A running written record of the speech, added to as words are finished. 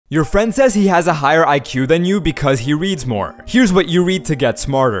Your friend says he has a higher IQ than you because he reads more. Here's what you read to get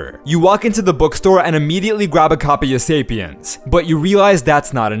smarter. You walk into the bookstore and immediately grab a copy of Sapiens, but you realize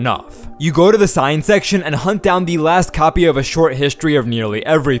that's not enough. You go to the science section and hunt down the last copy of A Short History of Nearly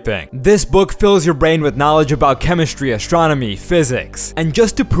Everything. This book fills your brain with knowledge about chemistry, astronomy, physics. And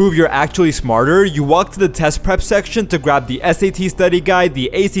just to prove you're actually smarter, you walk to the test prep section to grab the SAT study guide,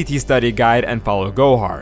 the ACT study guide, and follow Gohard.